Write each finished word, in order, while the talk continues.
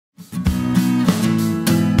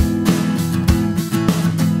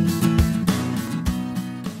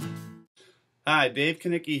Hi, Dave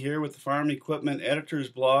Kanicki here with the Farm Equipment Editor's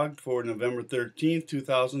Blog for November 13th,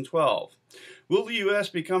 2012. Will the U.S.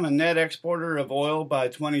 become a net exporter of oil by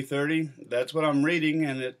 2030? That's what I'm reading,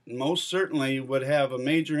 and it most certainly would have a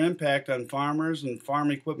major impact on farmers and farm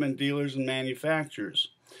equipment dealers and manufacturers.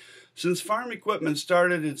 Since Farm Equipment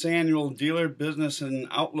started its annual Dealer Business and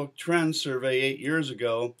Outlook Trends survey 8 years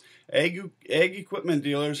ago, ag equipment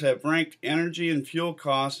dealers have ranked energy and fuel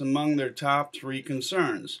costs among their top 3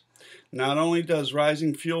 concerns. Not only does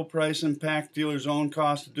rising fuel price impact dealers' own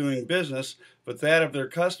cost of doing business, but that of their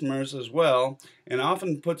customers as well, and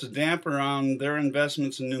often puts a damper on their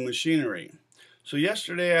investments in new machinery. So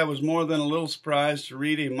yesterday I was more than a little surprised to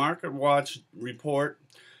read a MarketWatch report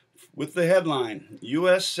with the headline,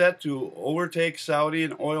 U.S. set to overtake Saudi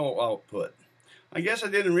in oil output. I guess I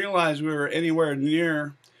didn't realize we were anywhere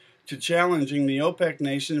near to challenging the OPEC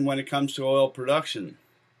nation when it comes to oil production.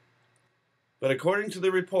 But according to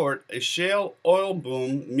the report, a shale oil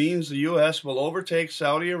boom means the U.S. will overtake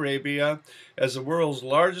Saudi Arabia as the world's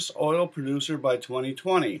largest oil producer by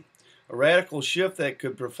 2020, a radical shift that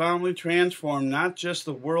could profoundly transform not just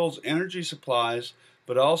the world's energy supplies,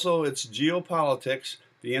 but also its geopolitics,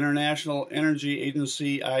 the International Energy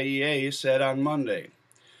Agency IEA said on Monday.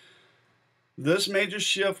 This major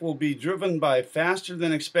shift will be driven by faster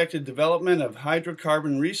than expected development of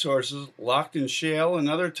hydrocarbon resources locked in shale and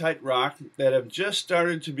other tight rock that have just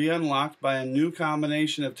started to be unlocked by a new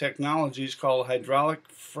combination of technologies called hydraulic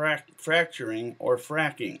fracturing or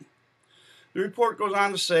fracking. The report goes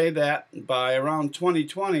on to say that by around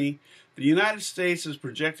 2020, the United States is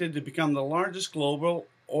projected to become the largest global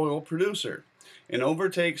oil producer and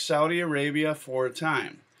overtake Saudi Arabia for a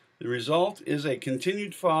time. The result is a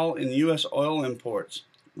continued fall in U.S. oil imports,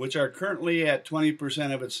 which are currently at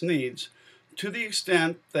 20% of its needs, to the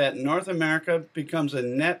extent that North America becomes a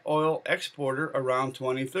net oil exporter around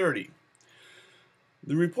 2030.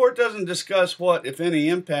 The report doesn't discuss what, if any,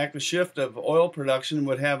 impact the shift of oil production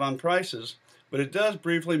would have on prices, but it does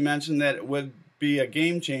briefly mention that it would be a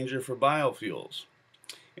game changer for biofuels.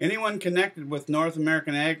 Anyone connected with North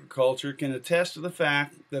American agriculture can attest to the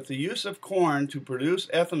fact that the use of corn to produce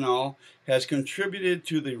ethanol has contributed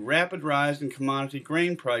to the rapid rise in commodity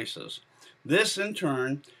grain prices. This, in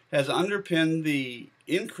turn, has underpinned the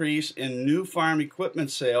increase in new farm equipment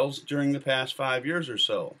sales during the past 5 years or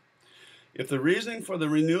so. If the reasoning for the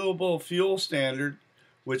renewable fuel standard,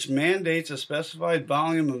 which mandates a specified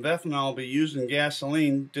volume of ethanol be used in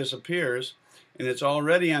gasoline, disappears, and it's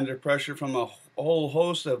already under pressure from a whole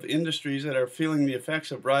host of industries that are feeling the effects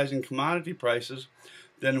of rising commodity prices,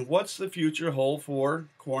 then what's the future hold for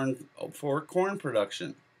corn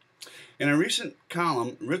production? In a recent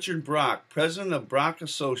column, Richard Brock, president of Brock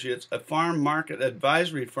Associates, a farm market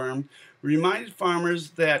advisory firm, reminded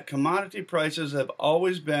farmers that commodity prices have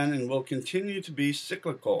always been and will continue to be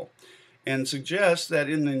cyclical, and suggests that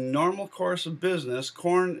in the normal course of business,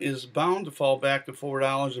 corn is bound to fall back to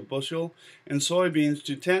 $4 a bushel and soybeans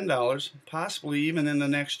to $10, possibly even in the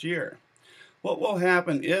next year. What will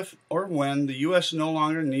happen if or when the U.S. no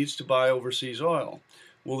longer needs to buy overseas oil?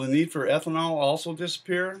 Will the need for ethanol also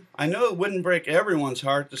disappear? I know it wouldn't break everyone's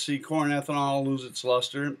heart to see corn ethanol lose its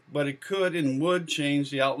luster, but it could and would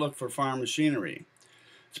change the outlook for farm machinery.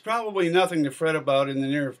 It's probably nothing to fret about in the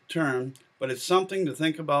near term, but it's something to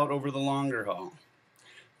think about over the longer haul.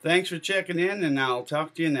 Thanks for checking in, and I'll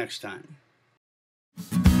talk to you next time.